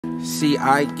See,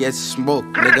 I get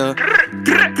smoked, nigga.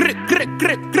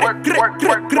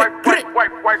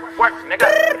 Work, nigga.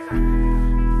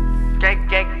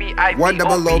 Gang, B-I-B-O, One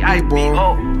double O,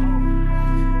 B-I-B-O.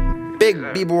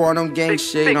 Big B-boy on them gang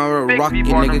shit, on a rocket,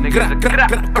 B-boy on them nigga.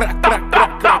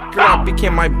 niggas.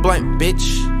 Became my blunt,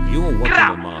 bitch. You're watching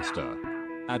the master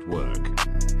at work.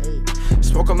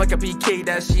 Smoke 'em like a BK,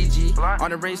 that's CG. On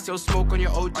the range, still smoke on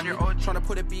your OG. Tryna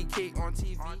put a BK on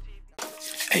TV.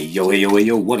 Hey yo,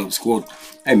 what up squad?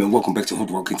 Hey man, welcome back to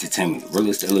HOODROK Entertainment, the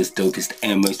realest, illest, dopest,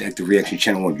 and most active reaction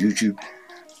channel on YouTube.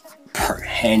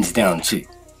 Hands down too.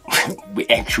 We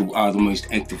actually are the most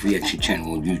active reaction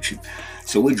channel on YouTube.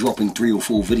 So we're dropping 3 or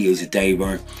 4 videos a day,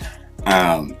 bro.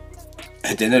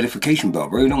 Hit the notification bell,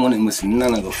 bro. You don't want to miss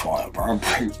none of the fire, bro.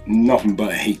 Nothing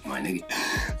but hate, my nigga.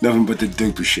 Nothing but the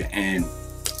dopest shit. And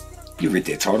you read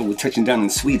that title, we're touching down in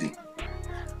Sweden.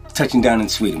 Touching down in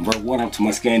Sweden, bro. What up to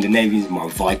my Scandinavians, my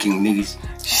Viking niggas?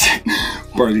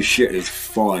 Bro, this shit is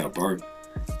fire, bro.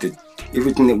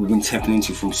 Everything that we've been tapping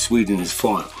into from Sweden is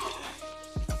fire.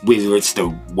 Whether it's the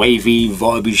wavy,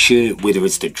 vibey shit, whether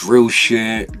it's the drill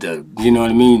shit, you know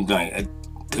what I mean? Like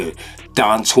the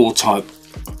dance hall type,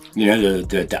 you know,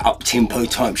 the up-tempo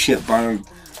type shit, bro.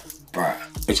 Bro,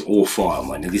 it's all fire,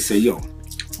 my niggas. So, yo,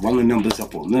 run the numbers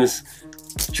up on this.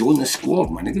 Join the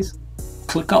squad, my niggas.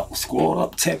 Click up, scroll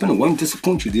up, tap in, it won't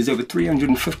disappoint you. There's over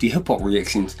 350 hip-hop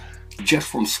reactions just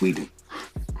from Sweden.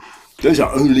 Those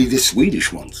are only the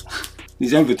Swedish ones.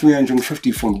 There's over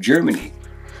 350 from Germany.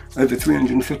 Over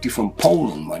 350 from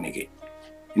Poland, my nigga.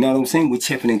 You know what I'm saying? We're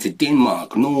tapping into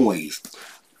Denmark, Norway,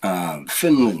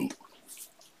 Finland.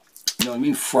 You know what I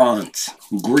mean? France,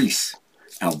 Greece,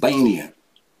 Albania,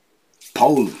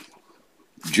 Poland,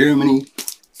 Germany,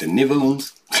 the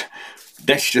Netherlands.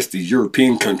 That's just the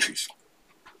European countries.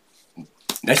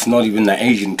 That's not even the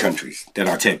Asian countries that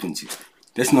I tap into.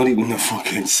 That's not even the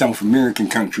fucking South American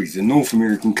countries, the North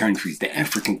American countries, the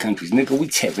African countries. Nigga, we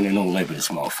tapping in all over this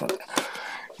motherfucker.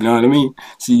 You know what I mean?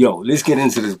 So, yo, let's get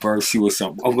into this, bro. See what's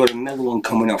up. I've got another one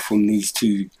coming up from these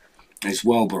two as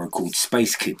well, bro, called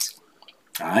Space Kids.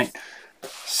 Alright?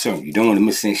 So, you don't want to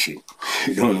miss that shit.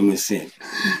 You don't want to miss it.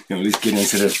 Yo, let's get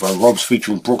into this, bro. Robbz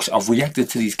featuring Brookz. I've reacted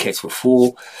to these cats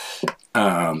before.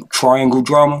 Triangle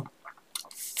drama.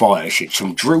 Fire shit.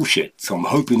 Some drill shit. So, I'm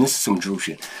hoping this is some drill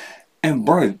shit. And,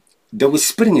 bro, they were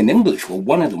spitting in English. Well,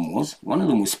 one of them was. One of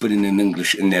them was spitting in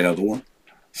English in that other one.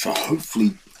 So,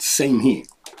 hopefully, same here.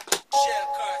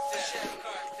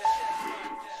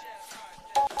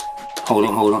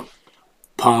 Hold on.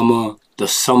 Palmer, the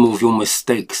sum of your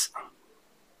mistakes.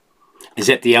 Is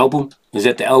that the album? Is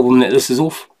that the album that this is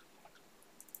off?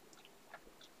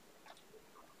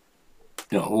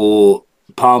 No, or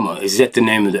Palmer, is that the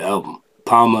name of the album?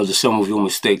 Palmer, the sum of your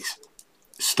mistakes.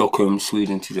 Stockholm,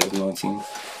 Sweden, 2019.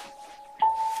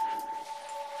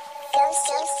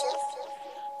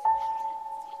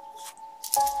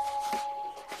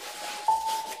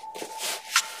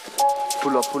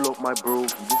 Pull up my bro,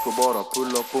 bara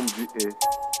pull up du är.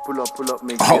 Pull up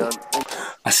mig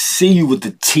I see you with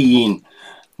the T-in.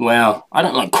 Well, I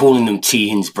don't like calling them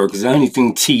T-ins, bro, because the only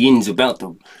thing T-ins about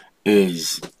them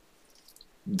is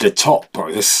the top,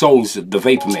 bro, the souls, the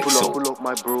Vapor Mix soul. Pull up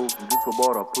my bro,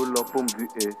 bara pull up du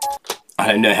är. I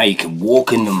don't know how you can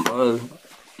walk in them, bro.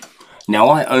 Now,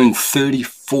 I own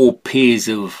 34 pairs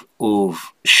of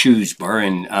shoes, bro,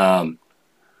 and I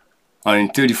own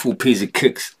 34 pairs of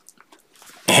kicks.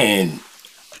 And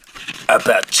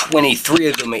about 23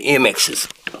 of them are Air Maxes.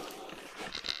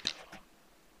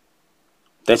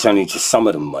 That's only just some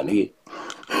of them, money.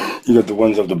 You got the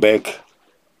ones up the back.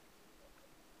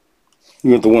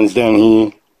 You got the ones down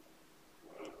here.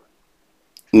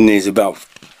 And there's about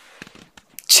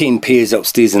 10 pairs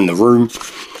upstairs in the room.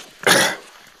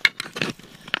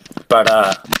 But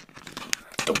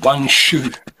the one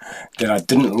shoe that I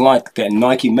didn't like that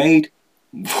Nike made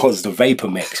was the Vapor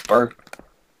Max, bro.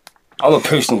 I'm a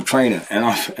personal trainer, and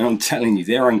I'm telling you,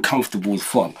 they're uncomfortable as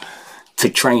fuck to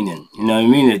train in. You know what I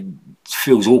mean? It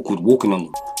feels awkward walking on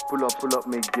them. Pull up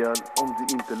mig girl, om du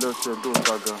inte löser då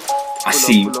tagga. I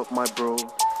see. Pull up my bro.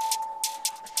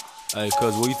 Hey,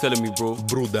 cuz, what you telling me, bro?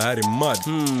 Bro, det här är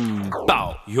mud.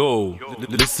 Bow. Yo,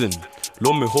 listen.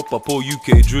 Låt mig hoppa på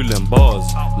UK drill and bars,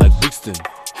 like Brixton.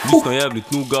 Lyssna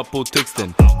jävligt noga på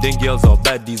texten. Then girls are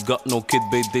baddies, got no kid,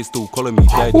 babe, they still calling me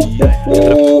daddy.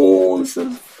 Oh, this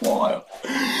is fire.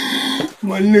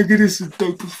 My nigga, this is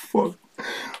dope as fuck.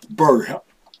 Bro,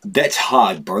 that's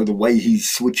hard, bro. The way he's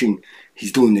switching,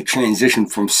 he's doing the transition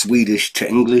from Swedish to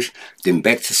English, then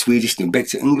back to Swedish, then back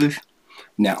to English.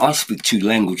 Now, I speak 2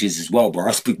 languages as well, bro.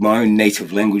 I speak my own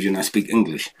native language and I speak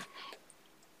English.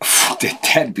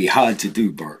 That'd be hard to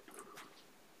do, bro.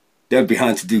 that'd be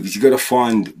hard to do because you gotta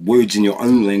find words in your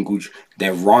own language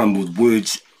that rhyme with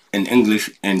words in English,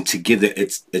 and together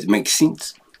it makes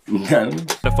sense. You know what I mean?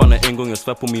 Träffade en gång jag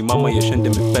svär på min mamma, jag kände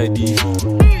mig färdig.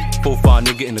 Fan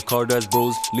nigga in the car, that's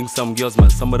bros. Link some girls man,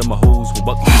 some of them are hoes. Hon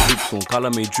backade min hips, hon kallar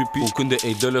mig drippy. Hon kunde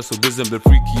ej dölja så bizzen blev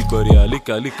freaky. Börja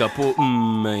licka på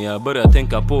men jag börjar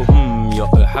tänka på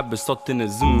jag är habbe satt in a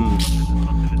zoom.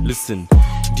 Listen,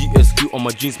 DSQ on my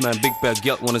jeans man, big bag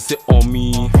girl wanna sit on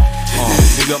me.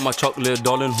 Big up my chocolate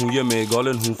darling, hon gör mig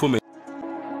galen, hon får mig.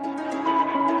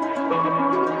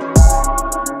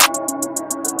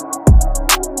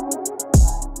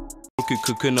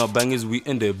 Kunna bangers, we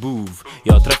in the booth.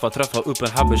 Jag träffar upp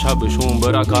en habbish, hon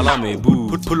börjar kalla mig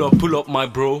boo. Pull up my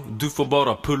bro, du får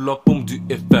bara pull up om du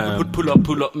är fan.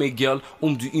 Pull up mig gal,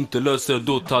 om du inte löser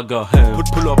då tagga hem.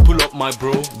 Pull up my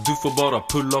bro, du får bara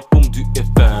pull up om du är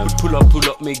fan. Pull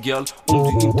up mig gal, om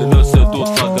du inte löser då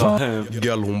tagga hem.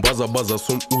 Gal hon bazza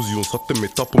som Uzi, hon satte mig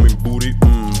tapp på min booty.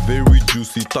 Very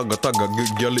juicy, tagga,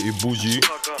 gal är bougie.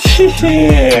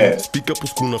 Spika på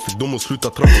skorna, fick dem att sluta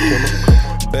trappa på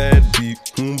honom. Bad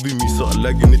beat, hon vill missa,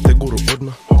 lägenheten går att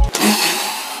ordna.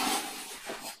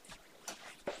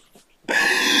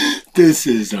 This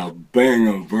is a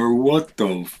banger, bro. What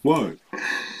the fuck?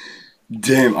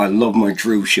 Damn, I love my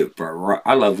drill shit, bro.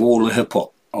 I love all the hip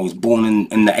hop. I was born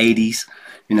in the 80s,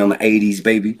 you know, the 80s,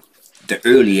 baby. The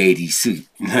early 80s too,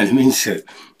 you know what I mean? So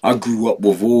I grew up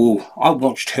with I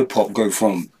watched hip hop go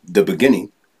from the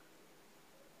beginning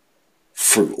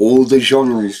through all the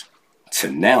genres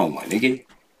to now, my nigga.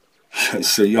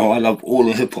 So yo, I love all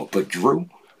the hip hop, but drill,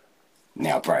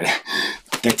 now, bro,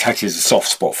 that touches a soft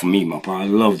spot for me, my bro. I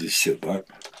love this shit, bro.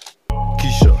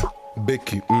 Kisha,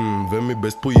 Becky, vem är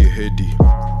bäst på ge heady?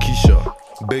 Kisha,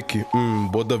 Becky,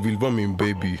 båda vill vara min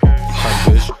baby.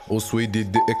 Habesh och Swedish,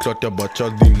 det är klart jag bara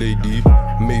tjall din lady.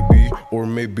 Maybe, or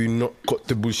maybe not, cut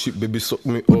the bullshit, baby, suck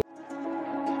me up.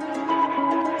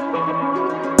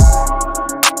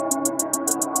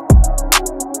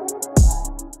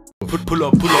 Pull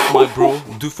up my bro,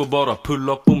 du får bara pull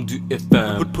up om du är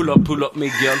fan. Pull up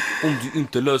mig gal, om du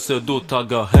inte löser då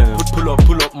tagga hem. Pull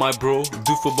up my bro,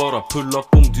 du får bara pull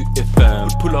up om du är fan.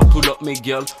 Pull up mig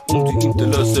gal, om du inte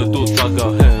löser då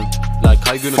tagga hem. Like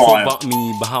how you gonna talk about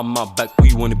me behind my back,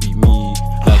 we wanna be me.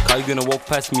 Like how you gonna walk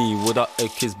past me without a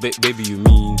kiss, baby you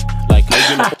mean. Like how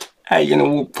you gonna how you gonna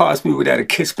walk past me without a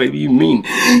kiss, baby you mean.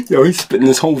 Yo, he's spitting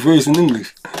this whole verse in English.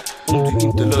 Om du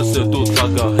inte löser då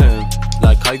tagga hem.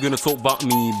 Like how you gonna talk about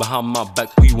me behind my back,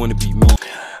 we wanna be me.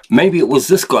 Maybe it was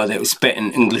this guy that was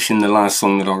spitting English in the last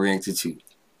song that I reacted to.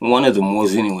 One of them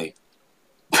was anyway.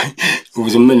 It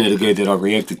was a minute ago that I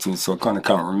reacted to it, so I kinda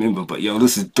can't remember, but yo,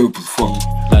 this is dope as fuck.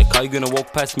 Like how you gonna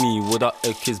walk past me without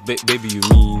a kiss, baby you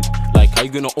mean. Like how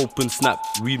you gonna open snap,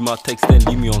 read my text and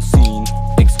leave me on scene.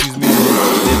 Excuse me,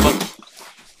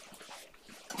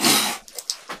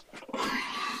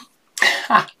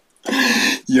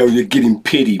 Yo, you're getting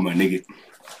pity, my nigga.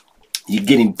 You're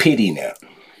getting pity now.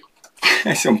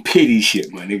 That's some pity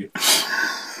shit, my nigga.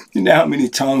 You know how many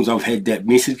times I've had that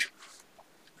message?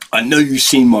 I know you've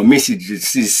seen my message. It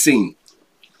says seen.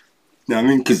 You know what I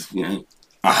mean? Because, you know,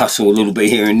 I hustle a little bit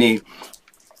here and there.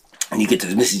 And you get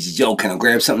those messages, yo, can I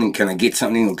grab something? Can I get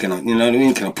something? Or can I, you know what I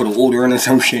mean? Can I put an order in or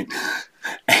some shit?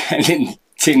 And then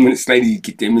 10 minutes later, you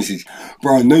get that message.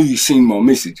 Bro, I know you seen my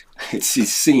message. It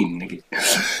says seen, nigga.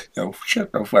 Yo,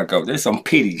 shut the fuck up. That's some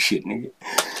petty shit, nigga.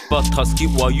 But Husky,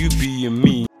 while you being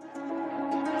me.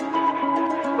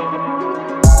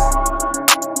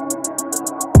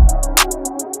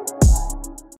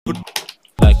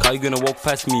 Like how you gonna walk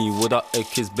past me without a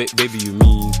kiss, baby you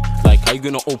mean. Like how you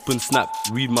gonna open snap,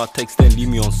 read my text and leave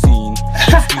me on scene.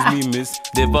 Excuse me miss,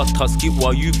 det var taskigt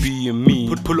while you being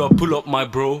me. Pull up my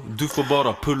bro, du får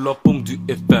bara pull up om du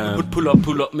är fan.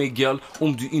 Pull up mig gal,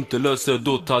 om du inte löser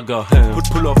då tagga hem.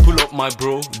 Pull up my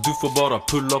bro, du får bara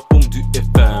pull up om du är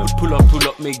fan. Pull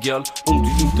up mig gal, om du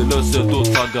inte löser då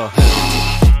tagga hem.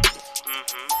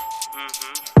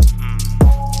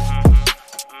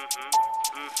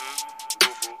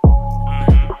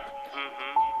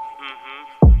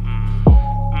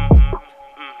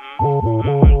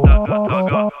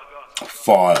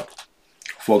 Fire.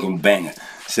 Fucking banger.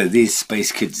 So this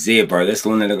Space Kids there, bro. That's the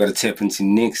one that I gotta tap into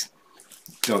next.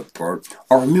 Dope, bro.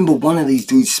 I remember one of these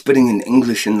dudes spitting in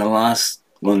English in the last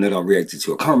one that I reacted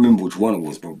to. I can't remember which one it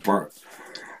was, but bro,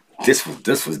 this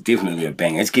was definitely a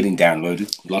banger. It's getting downloaded.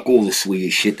 Like all the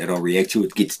Swedish shit that I react to,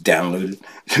 it gets downloaded.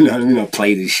 You know what I mean? I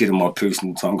play this shit in my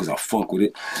personal time because I fuck with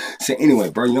it. So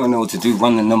anyway, bro, y'all know what to do.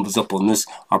 Run the numbers up on this.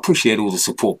 I appreciate all the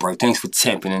support, bro. Thanks for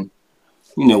tapping in.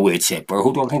 You know where it's at, bro.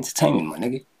 HOODROK Entertainment, my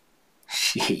nigga.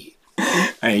 Shit.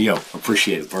 Hey, yo,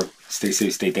 appreciate it, bro. Stay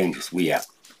safe, stay dangerous. We out.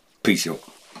 Peace, yo.